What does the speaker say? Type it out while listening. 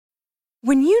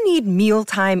When you need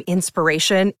mealtime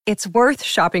inspiration, it's worth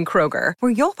shopping Kroger,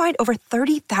 where you'll find over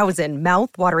 30,000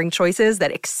 mouth-watering choices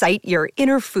that excite your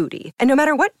inner foodie. And no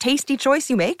matter what tasty choice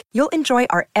you make, you'll enjoy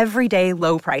our everyday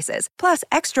low prices, plus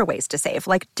extra ways to save,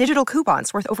 like digital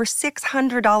coupons worth over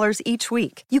 $600 each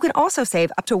week. You can also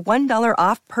save up to $1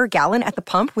 off per gallon at the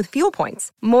pump with fuel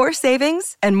points. More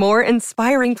savings and more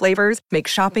inspiring flavors make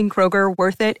shopping Kroger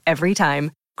worth it every time.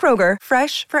 Kroger,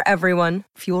 fresh for everyone.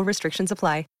 Fuel restrictions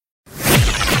apply.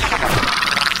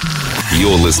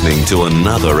 You're listening to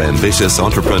another Ambitious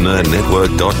Entrepreneur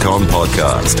Network.com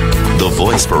podcast. The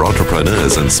voice for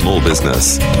entrepreneurs and small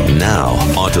business. Now,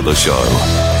 onto the show.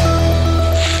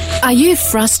 Are you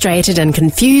frustrated and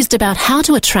confused about how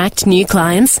to attract new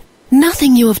clients?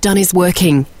 Nothing you have done is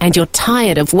working, and you're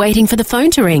tired of waiting for the phone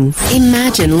to ring.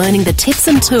 Imagine learning the tips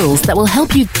and tools that will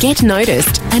help you get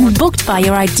noticed and booked by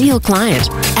your ideal client,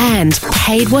 and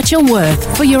paid what you're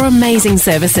worth for your amazing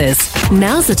services.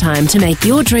 Now's the time to make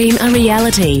your dream a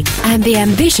reality, and the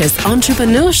Ambitious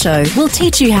Entrepreneur Show will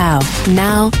teach you how.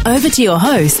 Now, over to your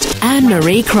host,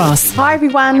 Anne-Marie Cross. Hi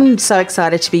everyone, so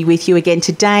excited to be with you again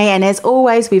today, and as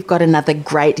always, we've got another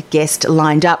great guest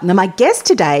lined up. Now, my guest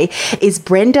today is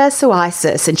Brenda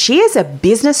Suisis, and she is a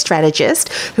business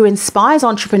strategist who inspires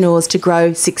entrepreneurs to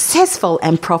grow successful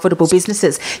and profitable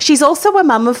businesses. She's also a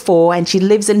mum of 4, and she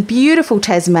lives in beautiful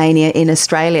Tasmania in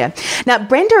Australia. Now,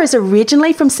 Brenda is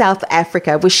originally from South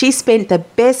Africa, where she spent the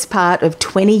best part of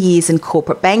 20 years in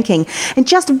corporate banking. And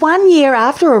just 1 year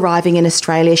after arriving in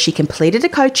Australia, she completed a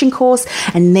coaching course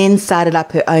and then started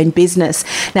up her own business.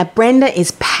 Now, Brenda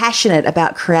is passionate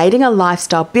about creating a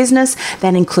lifestyle business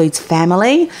that includes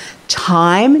family,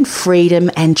 time, freedom,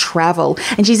 and travel.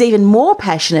 And she's even more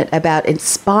passionate about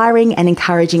inspiring and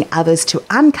encouraging others to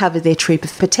uncover their true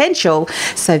potential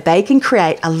so they can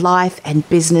create a life and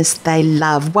business they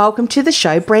love. Welcome to the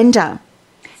show, Brenda.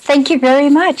 Thank you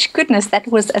very much. Goodness, that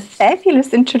was a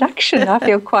fabulous introduction. I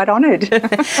feel quite honoured.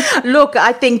 Look,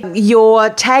 I think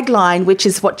your tagline, which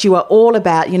is what you are all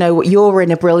about, you know, your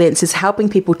inner brilliance is helping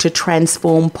people to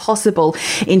transform possible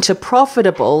into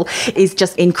profitable, is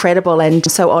just incredible,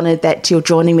 and so honoured that you're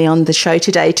joining me on the show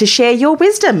today to share your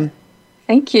wisdom.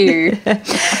 Thank you.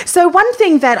 So one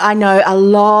thing that I know a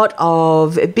lot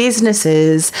of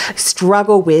businesses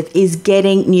struggle with is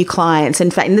getting new clients.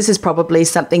 In fact, and this is probably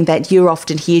something that you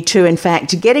often hear too. In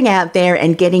fact, getting out there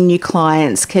and getting new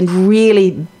clients can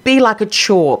really be like a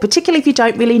chore, particularly if you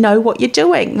don't really know what you're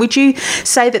doing. Would you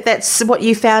say that that's what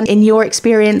you found in your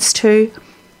experience too?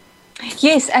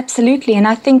 Yes, absolutely. And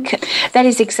I think that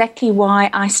is exactly why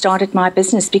I started my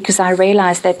business, because I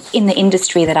realized that in the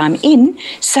industry that I'm in,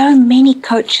 so many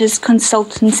coaches,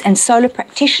 consultants, and solo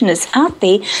practitioners out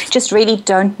there just really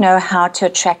don't know how to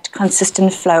attract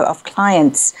consistent flow of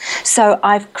clients. So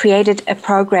I've created a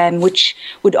program which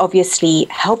would obviously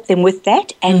help them with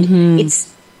that. And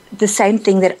it's the same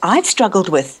thing that I've struggled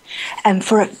with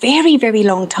for a very, very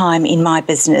long time in my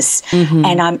business.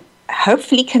 And I'm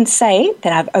hopefully can say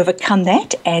that I've overcome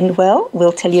that, and well,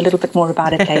 we'll tell you a little bit more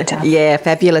about it later. Yeah,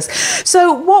 fabulous.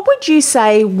 So what would you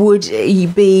say would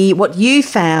be what you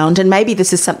found, and maybe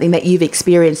this is something that you've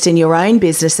experienced in your own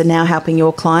business and now helping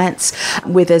your clients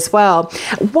with as well,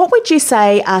 what would you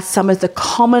say are some of the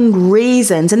common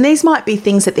reasons, and these might be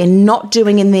things that they're not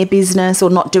doing in their business or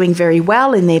not doing very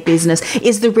well in their business,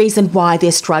 is the reason why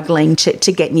they're struggling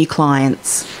to get new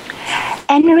clients?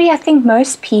 Anne-Marie, I think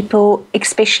most people,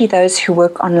 especially those who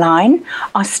work online,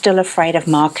 are still afraid of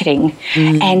marketing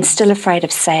and still afraid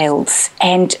of sales.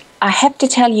 And I have to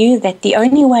tell you that the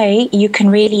only way you can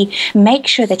really make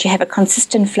sure that you have a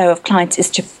consistent flow of clients is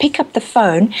to pick up the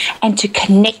phone and to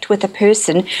connect with a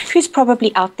person who's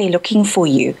probably out there looking for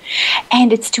you.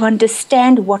 And it's to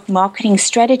understand what marketing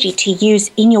strategy to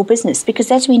use in your business,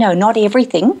 because as we know, not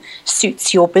everything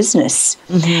suits your business.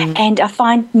 And I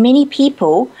find many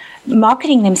people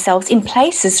marketing themselves in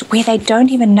places where they don't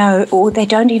even know, or they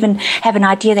don't even have an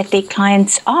idea that their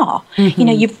clients are. You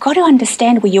know, you've got to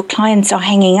understand where your clients are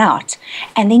hanging out,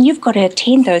 and then you've got to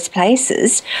attend those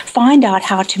places, find out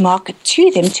how to market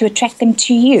to them to attract them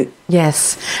to you.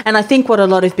 Yes. And I think what a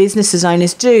lot of business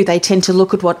owners do, they tend to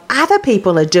look at what other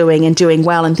people are doing and doing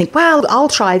well and think, well, I'll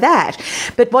try that.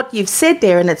 But what you've said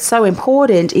there, and it's so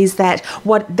important, is that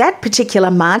what that particular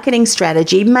marketing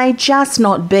strategy may just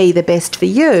not be the best for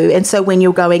you. And so when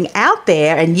you're going out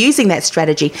there and using that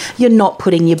strategy, you're not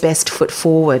putting your best foot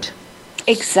forward.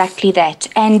 Exactly that.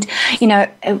 And,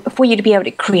 for you to be able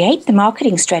to create the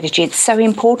marketing strategy, it's so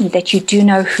important that you do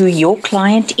know who your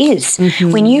client is.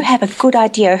 When you have a good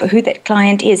idea of who that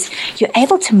client is, you're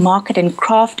able to market and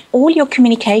craft all your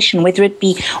communication, whether it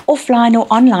be offline or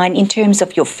online, in terms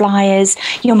of your flyers,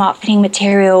 your marketing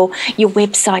material, your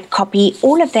website copy.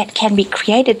 All of that can be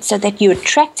created so that you're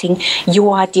attracting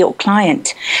your ideal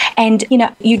client. And,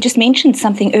 you just mentioned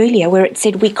something earlier where it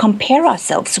said we compare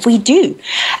ourselves. We do.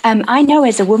 I know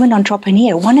as a woman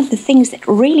entrepreneur, one of the things that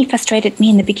really frustrated me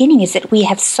in the beginning is that we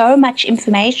have so much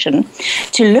information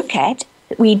to look at.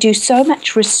 We do so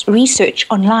much research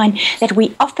online that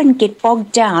we often get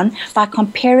bogged down by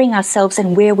comparing ourselves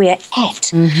and where we're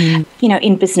at,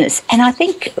 in business. And I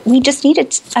think we just need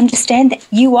to understand that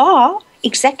you are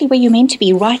exactly where you're meant to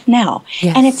be right now.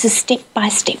 Yes. And it's a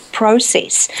step-by-step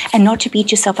process, and not to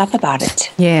beat yourself up about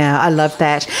it. Yeah, I love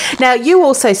that. Now, you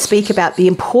also speak about the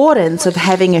importance of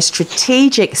having a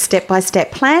strategic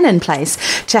step-by-step plan in place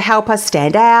to help us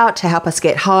stand out, to help us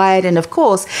get hired, and of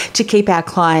course, to keep our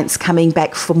clients coming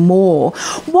back for more.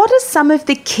 What are some of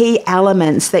the key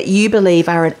elements that you believe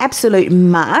are an absolute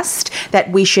must that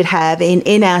we should have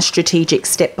in our strategic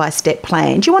step-by-step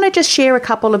plan? Do you want to just share a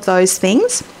couple of those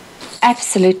things?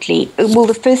 Absolutely. Well,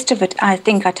 the first of it, I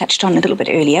think I touched on a little bit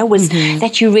earlier, was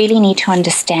that you really need to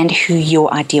understand who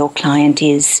your ideal client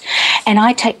is. And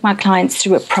I take my clients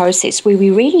through a process where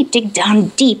we really dig down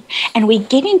deep and we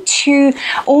get into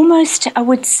almost, I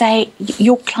would say,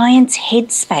 your client's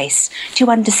headspace to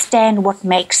understand what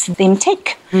makes them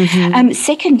tick.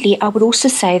 Secondly, I would also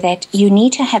say that you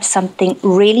need to have something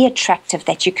really attractive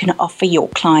that you can offer your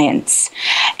clients,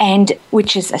 and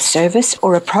which is a service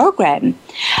or a program.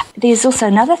 There's also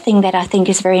another thing that I think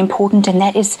is very important, and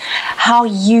that is how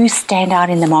you stand out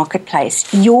in the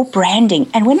marketplace, your branding.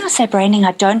 And when I say branding,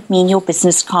 I don't mean your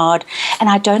business card, and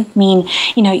I don't mean,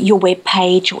 your web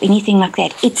page or anything like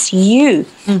that. It's you.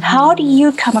 How do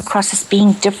you come across as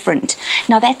being different?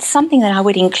 Now, that's something that I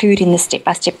would include in the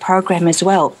step-by-step program as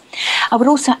well. I would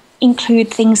also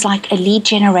include things like a lead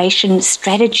generation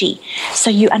strategy, so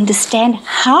you understand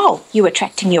how you're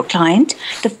attracting your client,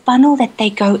 the funnel that they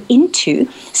go into,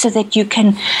 so that you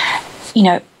can,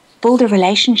 build a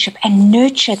relationship and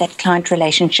nurture that client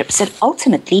relationship, so that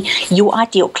ultimately your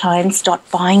ideal clients start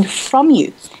buying from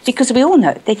you. Because we all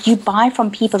know that you buy from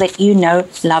people that you know,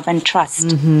 love and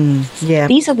trust. Yeah.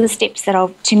 These are the steps that are,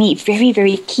 to me, very,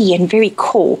 very key and very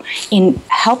core in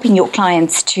helping your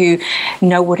clients to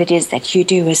know what it is that you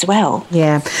do as well.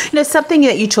 Yeah. Something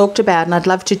that you talked about, and I'd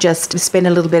love to just spend a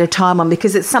little bit of time on,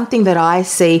 because it's something that I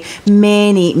see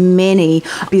many, many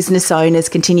business owners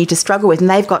continue to struggle with, and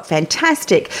they've got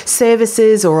fantastic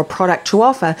services or a product to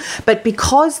offer, but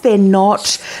because they're not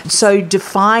so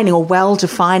defining or well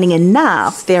defining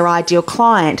enough their ideal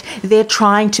client, they're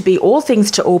trying to be all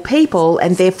things to all people,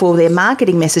 and therefore their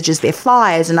marketing messages, their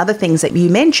flyers and other things that you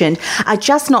mentioned are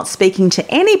just not speaking to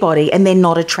anybody, and they're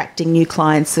not attracting new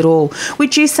clients at all.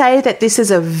 Would you say that this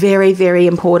is a very, very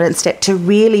important step to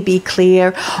really be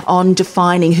clear on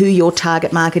defining who your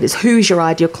target market is, who's your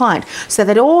ideal client, so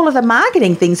that all of the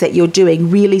marketing things that you're doing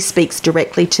really speaks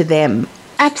directly to them?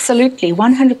 Absolutely,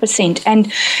 100%.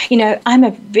 And, I'm a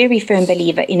very firm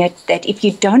believer in it that if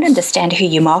you don't understand who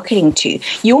you're marketing to,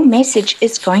 your message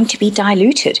is going to be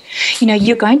diluted.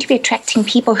 You're going to be attracting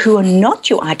people who are not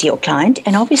your ideal client.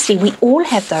 And obviously, we all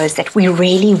have those that we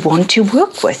really want to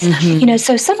work with.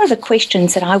 So some of the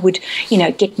questions that I would,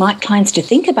 get my clients to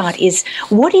think about is,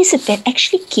 what is it that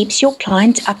actually keeps your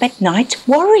client up at night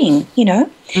worrying,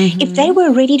 If they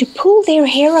were ready to pull their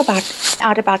hair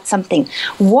out about something,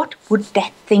 what would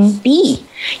that thing be?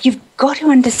 You've got to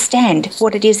understand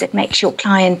what it is that makes your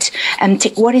client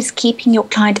tick, what is keeping your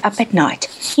client up at night.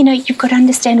 You've got to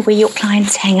understand where your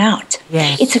clients hang out.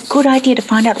 Yes. It's a good idea to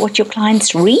find out what your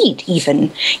clients read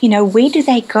even. Where do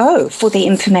they go for their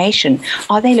information?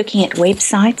 Are they looking at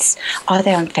websites? Are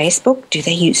they on Facebook? Do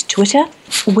they use Twitter?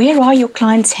 Where are your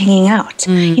clients hanging out?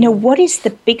 What is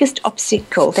the biggest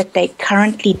obstacle that they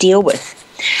currently deal with?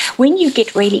 When you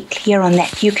get really clear on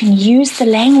that, you can use the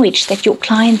language that your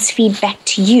clients feed back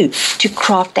to you to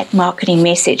craft that marketing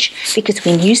message. Because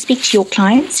when you speak to your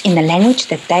clients in the language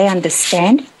that they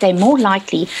understand, they're more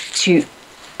likely to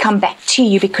come back to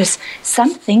you because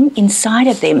something inside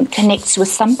of them connects with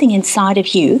something inside of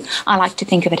you. I like to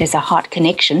think of it as a heart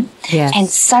connection. Yes. And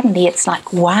suddenly it's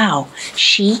like, wow,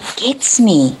 she gets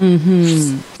me.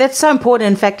 That's so important.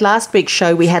 In fact, last week's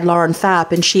show we had Lauren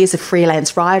Tharp, and she is a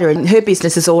freelance writer, and her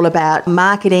business is all about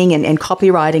marketing and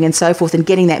copywriting and so forth, and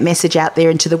getting that message out there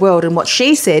into the world. And what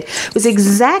she said was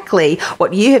exactly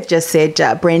what you have just said,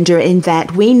 Brenda, in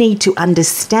that we need to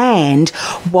understand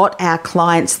what our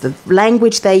clients, the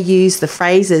language they use, the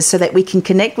phrases, so that we can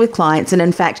connect with clients. And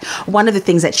in fact, one of the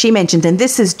things that she mentioned, and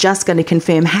this is just going to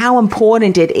confirm how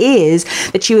important it is,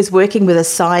 that she was working with a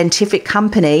scientific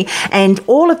company, and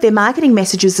all of their marketing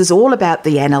messages is all about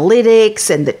the analytics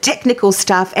and the technical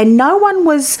stuff, and no one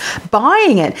was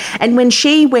buying it. And when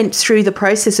she went through the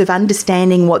process of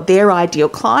understanding what their ideal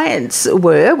clients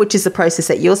were, which is the process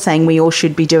that you're saying we all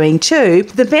should be doing too,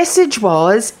 the message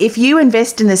was, if you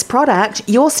invest in this product,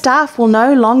 your staff will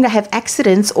no longer have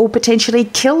accidents or potentially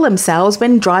kill themselves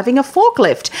when driving a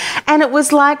forklift. And it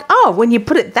was like, oh, when you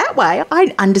put it that way,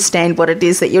 I understand what it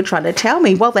is that you're trying to tell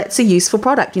me. Well, that's a useful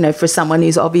product, for someone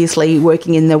who's obviously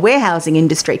working in the warehousing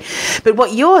industry. But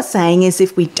what you're saying is,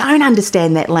 if we don't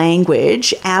understand that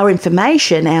language, our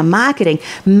information, our marketing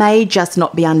may just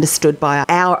not be understood by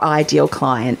our ideal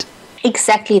client.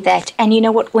 Exactly that. And you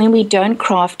know what? When we don't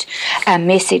craft a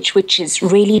message which is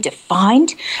really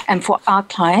defined, and for our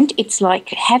client, it's like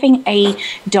having a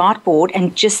dartboard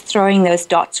and just throwing those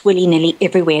dots willy-nilly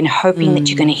everywhere and hoping that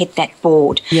you're going to hit that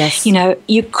board. Yes.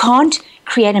 You can't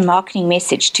create a marketing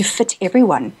message to fit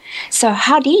everyone. So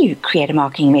how do you create a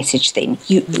marketing message then?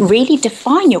 You really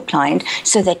define your client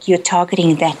so that you're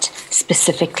targeting that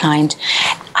specific client.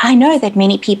 I know that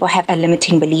many people have a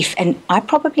limiting belief, and I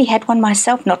probably had one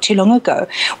myself not too long ago,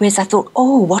 whereas I thought,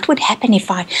 what would happen if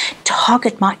I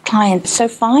target my client so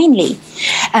finely?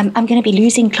 I'm going to be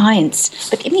losing clients.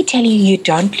 But let me tell you, you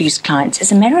don't lose clients.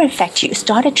 As a matter of fact, you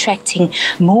start attracting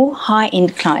more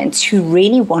high-end clients who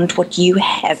really want what you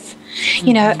have.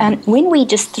 When we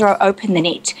just throw open the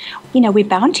net, we're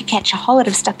bound to catch a whole lot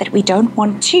of stuff that we don't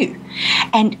want to.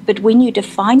 But when you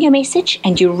define your message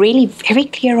and you're really very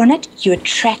clear on it, you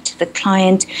attract the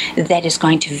client that is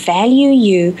going to value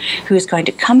you, who is going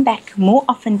to come back more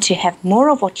often to have more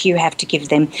of what you have to give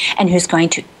them, and who's going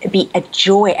to be a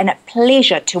joy and a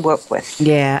pleasure to work with.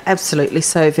 Yeah, absolutely.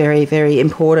 So very, very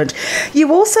important.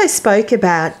 You also spoke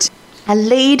about a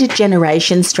lead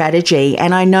generation strategy.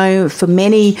 And I know for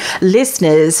many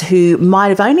listeners who might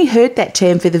have only heard that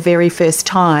term for the very first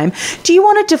time, do you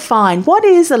want to define what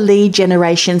is a lead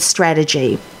generation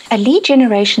strategy? A lead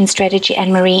generation strategy,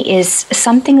 Anne-Marie, is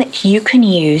something that you can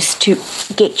use to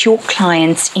get your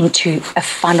clients into a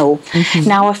funnel. Mm-hmm.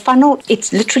 Now, a funnel,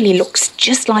 it literally looks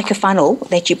just like a funnel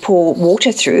that you pour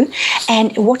water through.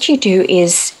 And what you do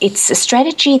is it's a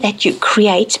strategy that you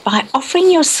create by offering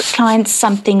your clients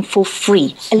something for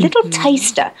free, a little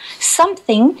taster,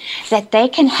 something that they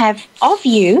can have of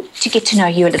you to get to know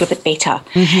you a little bit better.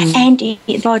 Mm-hmm.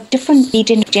 And there are different lead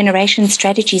generation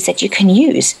strategies that you can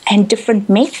use, and different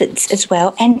methods as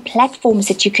well, and platforms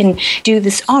that you can do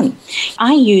this on.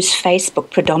 I use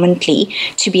Facebook predominantly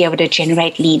to be able to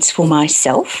generate leads for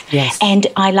myself. Yes. And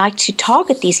I like to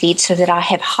target these leads so that I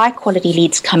have high quality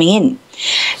leads coming in.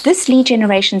 This lead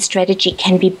generation strategy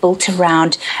can be built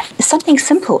around something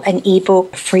simple, an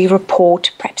ebook, a free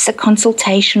report, perhaps a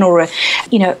consultation, or a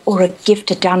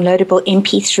gift, a downloadable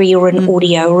MP3 or an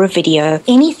audio or a video,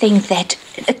 anything that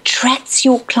attracts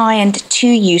your client to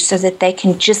you so that they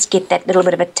can just get that little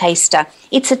bit of a taster.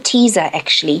 It's a teaser,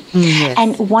 actually. Yes.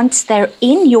 And once they're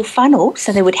in your funnel,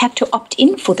 so they would have to opt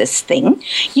in for this thing,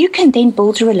 you can then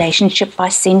build a relationship by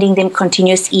sending them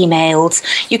continuous emails.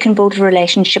 You can build a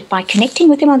relationship by connecting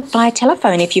with them via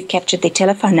telephone if you've captured their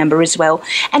telephone number as well,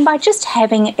 and by just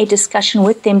having a discussion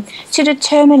with them to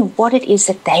determine what it is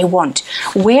that they want.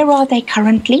 Where are they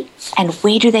currently, and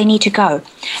where do they need to go?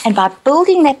 And by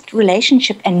building that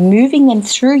relationship and moving them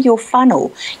through your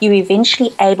funnel, you're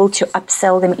eventually able to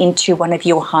upsell them into one of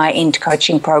your high-end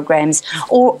coaching programs,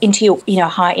 or into your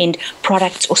high-end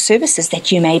products or services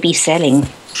that you may be selling.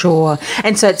 Sure.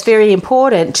 And so it's very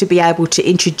important to be able to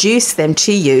introduce them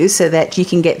to you so that you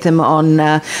can get them on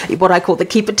what I call the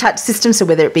Keep in Touch system, so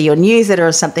whether it be your newsletter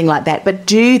or something like that, but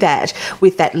do that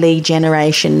with that lead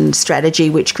generation strategy,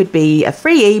 which could be a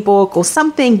free ebook or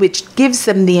something which gives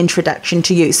them the introduction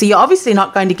to you. So you're obviously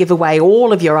not going to give away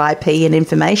all of your IP and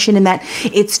information in that.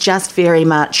 It's just very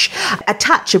much a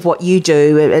touch of what you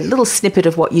do, a little snippet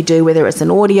of what you do, whether it's an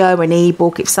audio, an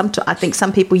ebook. I think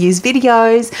some people use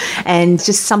videos, and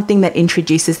just something that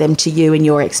introduces them to you and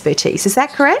your expertise. Is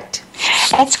that correct?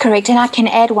 That's correct. And I can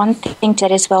add one thing to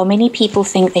that as well. Many people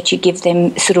think that you give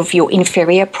them sort of your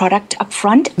inferior product up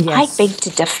front. Yes. I beg to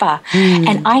differ.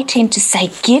 And I tend to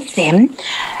say give them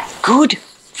good,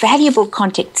 valuable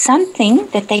content, something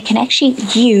that they can actually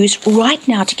use right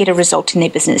now to get a result in their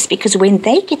business. Because when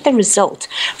they get the result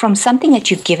from something that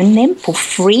you've given them for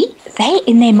free, they,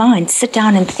 in their mind, sit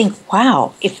down and think,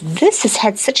 wow, if this has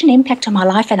had such an impact on my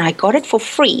life and I got it for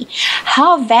free,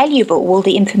 how valuable will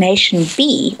the information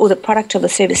be or the product or the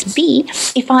service be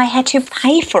if I had to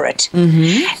pay for it?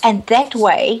 And that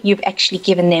way, you've actually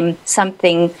given them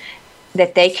something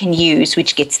that they can use,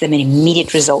 which gets them an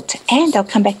immediate result, and they'll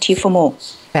come back to you for more.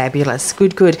 Fabulous.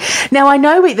 Good. Now, I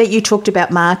know that you talked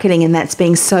about marketing and that's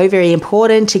being so very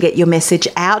important to get your message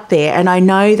out there. And I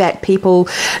know that people,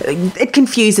 it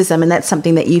confuses them, and that's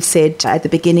something that you've said at the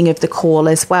beginning of the call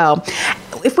as well.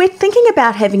 If we're thinking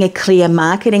about having a clear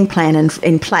marketing plan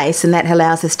in place, and that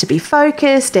allows us to be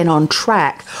focused and on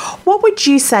track, what would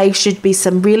you say should be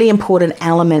some really important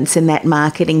elements in that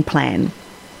marketing plan?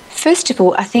 First of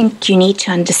all, I think you need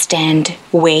to understand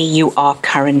where you are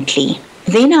currently.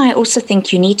 Then I also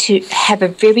think you need to have a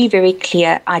very, very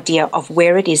clear idea of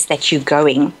where it is that you're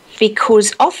going.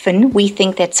 Because often we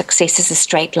think that success is a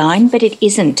straight line, but it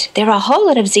isn't. There are a whole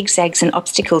lot of zigzags and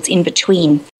obstacles in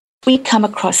between. We come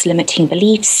across limiting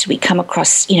beliefs, we come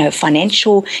across,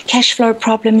 financial cash flow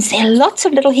problems. There are lots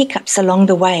of little hiccups along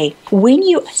the way. When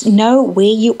you know where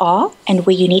you are and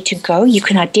where you need to go, you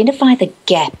can identify the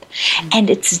gap. And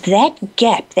it's that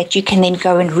gap that you can then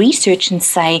go and research and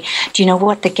say, do you know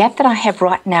what? The gap that I have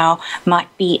right now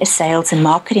might be a sales and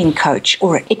marketing coach,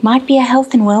 or it might be a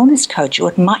health and wellness coach,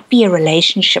 or it might be a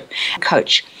relationship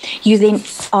coach. You then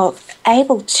are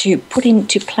able to put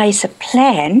into place a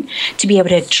plan to be able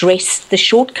to address the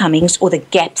shortcomings or the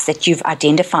gaps that you've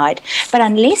identified. But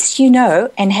unless you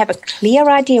know and have a clear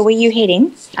idea where you're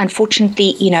heading,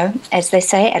 unfortunately, as they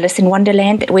say, Alice in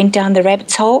Wonderland that went down the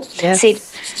rabbit's hole, said,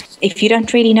 if you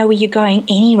don't really know where you're going,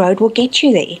 any road will get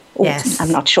you there. Or, yes.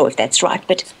 I'm not sure if that's right,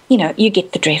 but you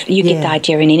get the drift, you get the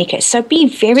idea in any case. So be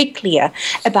very clear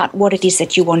about what it is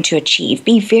that you want to achieve.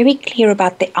 Be very clear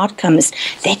about the outcomes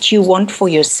that you want for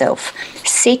yourself.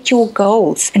 Set your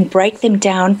goals and break them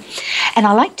down. And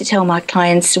I like to tell my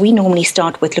clients, we normally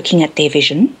start with looking at their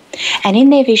vision. And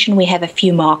in their vision, we have a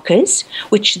few markers,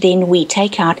 which then we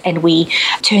take out and we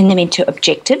turn them into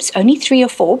objectives, only 3 or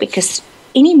 4, because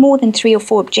any more than 3 or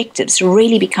 4 objectives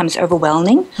really becomes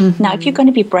overwhelming. Now, if you're going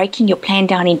to be breaking your plan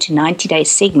down into 90-day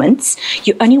segments,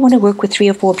 you only want to work with 3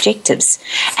 or 4 objectives.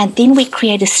 And then we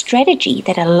create a strategy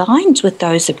that aligns with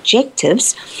those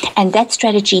objectives, and that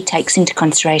strategy takes into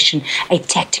consideration a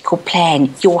tactical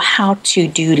plan, your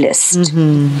how-to-do list.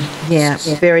 Yeah,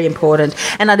 very important.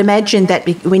 And I'd imagine that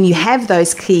when you have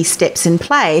those key steps in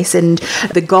place and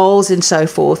the goals and so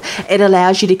forth, it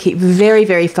allows you to keep very,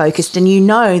 very focused, and you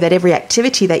know that every activity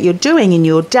that you're doing in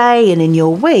your day and in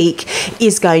your week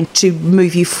is going to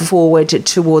move you forward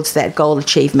towards that goal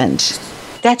achievement.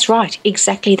 That's right,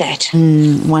 exactly that.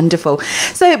 Wonderful.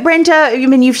 So, Brenda,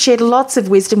 you've shared lots of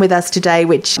wisdom with us today,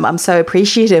 which I'm so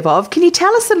appreciative of. Can you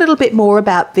tell us a little bit more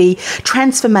about the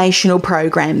transformational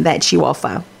program that you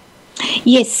offer?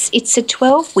 Yes, it's a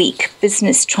 12-week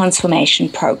business transformation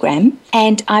program,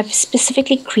 and I've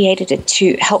specifically created it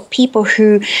to help people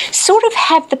who sort of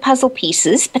have the puzzle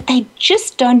pieces, but they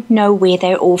just don't know where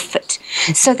they all fit.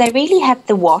 So they really have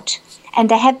the what and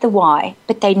they have the why,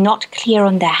 but they're not clear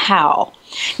on the how.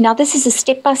 Now, this is a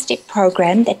step-by-step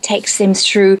program that takes them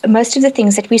through most of the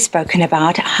things that we've spoken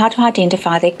about, how to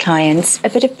identify their clients, a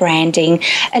bit of branding,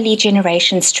 a lead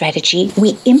generation strategy.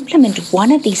 We implement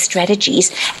one of these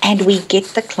strategies and we get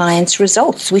the client's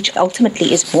results, which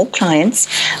ultimately is more clients,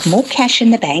 more cash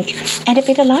in the bank, and a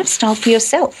better lifestyle for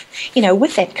yourself.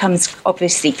 With that comes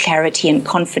obviously clarity and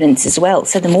confidence as well.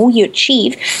 So the more you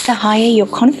achieve, the higher your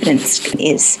confidence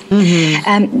is.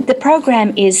 The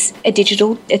program is a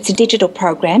digital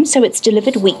program, so it's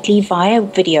delivered weekly via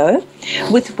video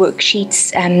with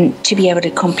worksheets to be able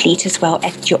to complete as well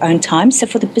at your own time. So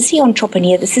for the busy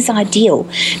entrepreneur, this is ideal.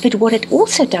 But what it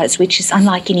also does, which is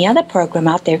unlike any other program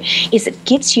out there, is it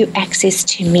gives you access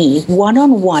to me,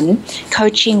 one-on-one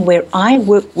coaching where I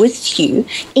work with you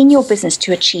in your business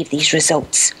to achieve these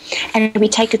results. And we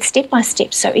take it step by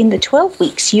step. So in the 12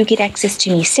 weeks, you get access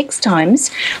to me 6 times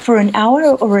for an hour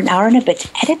or an hour and a bit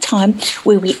at a time,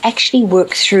 where we actually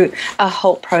work through a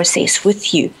whole process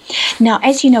with you. Now,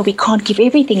 as you know, we can't give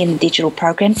everything in the digital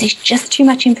programs. There's just too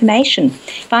much information.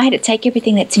 If I had to take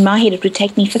everything that's in my head, it would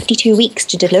take me 52 weeks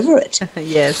to deliver it.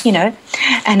 Yes.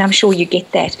 And I'm sure you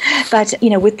get that. But,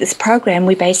 with this program,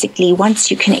 we basically,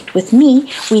 once you connect with me,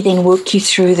 we then work you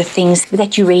through the things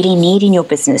that you really need in your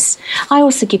business. I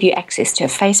also give you access to a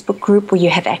Facebook group where you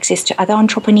have access to other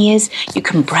entrepreneurs. You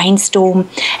can brainstorm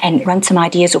and run some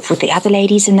ideas off with the other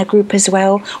ladies in the group as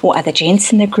well, or other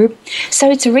gents in the group. So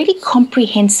it's a really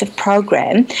comprehensive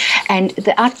program, and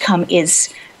the outcome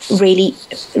is really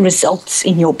results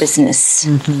in your business.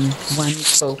 Mm-hmm.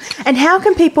 Wonderful. And how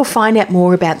can people find out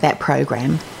more about that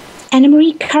program?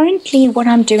 Anna-Marie, currently what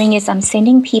I'm doing is I'm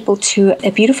sending people to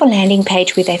a beautiful landing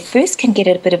page where they first can get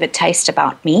a bit of a taste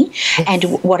about me and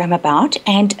what I'm about.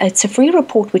 And it's a free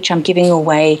report which I'm giving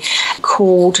away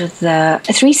called the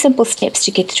 3 Simple Steps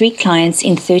to Get 3 Clients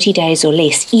in 30 Days or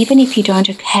Less, even if you don't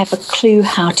have a clue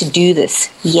how to do this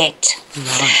yet.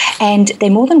 Right. And they're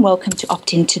more than welcome to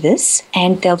opt into this,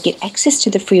 and they'll get access to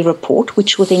the free report,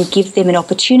 which will then give them an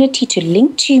opportunity to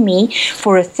link to me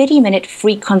for a 30-minute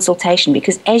free consultation,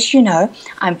 because as you know,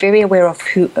 I'm very aware of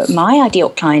who my ideal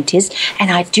client is,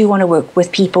 and I do want to work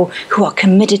with people who are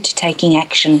committed to taking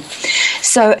action.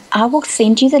 So I will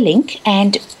send you the link,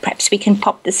 and perhaps we can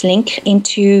pop this link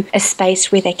into a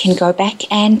space where they can go back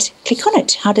and click on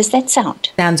it. How does that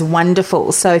sound? Sounds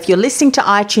wonderful. So if you're listening to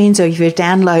iTunes or if you've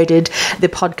downloaded the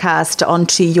podcast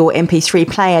onto your MP3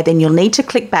 player, then you'll need to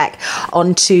click back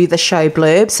onto the show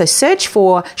blurb. So search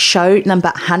for show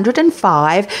number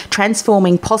 105,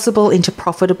 Transforming Possible into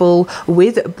Profitable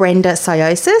with Brenda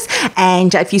Siosas.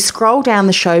 And if you scroll down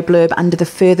the show blurb under the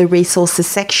further resources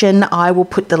section, I will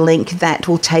put the link that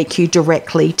will take you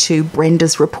directly to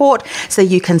Brenda's report, so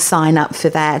you can sign up for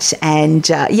that and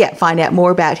find out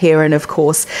more about her, and of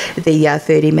course the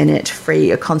 30-minute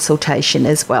free consultation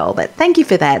as well. But thank you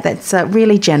for that. That's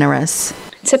really generous.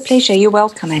 It's a pleasure. You're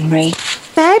welcome, Anne-Marie.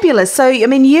 Fabulous. So,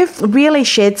 you've really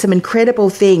shared some incredible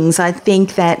things. I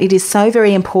think that it is so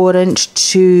very important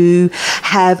to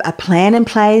have a plan in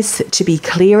place, to be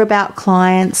clear about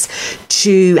clients,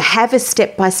 to have a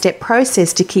step-by-step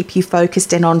process to keep you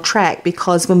focused and on track,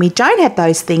 because when we don't have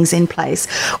those things in place,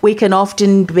 we can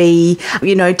often be,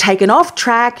 taken off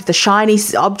track, the shiny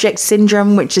object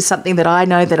syndrome, which is something that I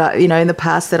know that I, in the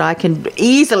past that I can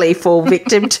easily fall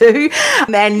victim to.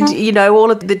 And,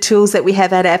 all of the tools that we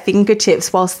have at our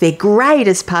fingertips, whilst they're great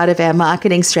as part of our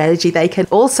marketing strategy, they can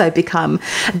also become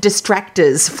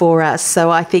distractors for us. So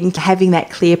I think having that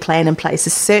clear plan in place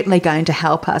is certainly going to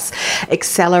help us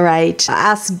accelerate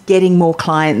us getting more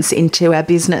clients into our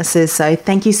businesses. So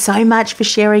thank you so much for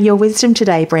sharing your wisdom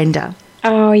today, Brenda.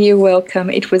 Oh, you're welcome.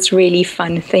 It was really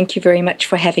fun. Thank you very much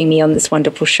for having me on this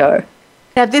wonderful show.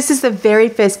 Now, this is the very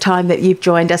first time that you've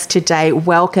joined us today.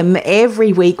 Welcome.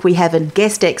 Every week we have a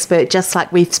guest expert, just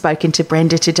like we've spoken to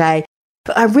Brenda today.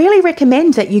 But I really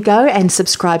recommend that you go and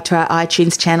subscribe to our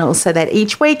iTunes channel so that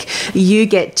each week you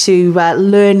get to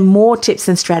learn more tips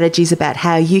and strategies about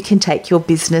how you can take your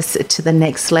business to the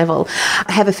next level.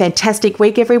 Have a fantastic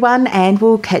week, everyone, and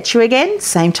we'll catch you again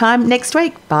same time next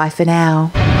week. Bye for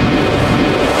now.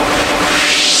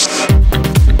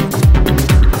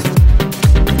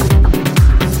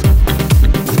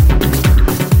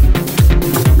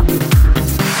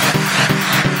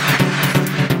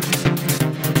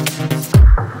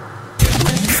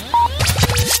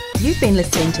 Been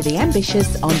listening to The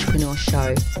Ambitious Entrepreneur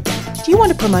Show. Do you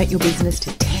want to promote your business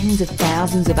to tens of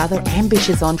thousands of other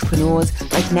ambitious entrepreneurs,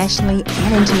 both nationally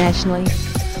and internationally?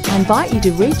 I invite you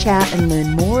to reach out and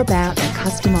learn more about our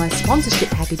customised sponsorship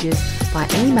packages by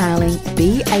emailing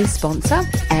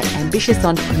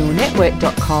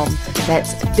beasponsor@ambitiousentrepreneurnetwork.com.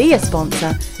 That's be a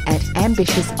sponsor at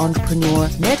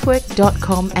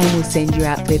ambitiousentrepreneurnetwork.com, and we'll send you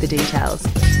out further details.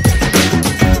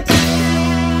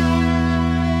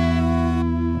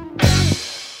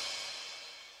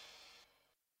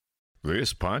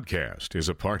 This podcast is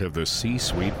a part of the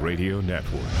C-Suite Radio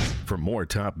Network. For more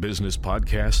top business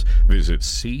podcasts, visit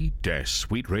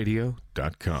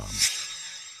c-suiteradio.com.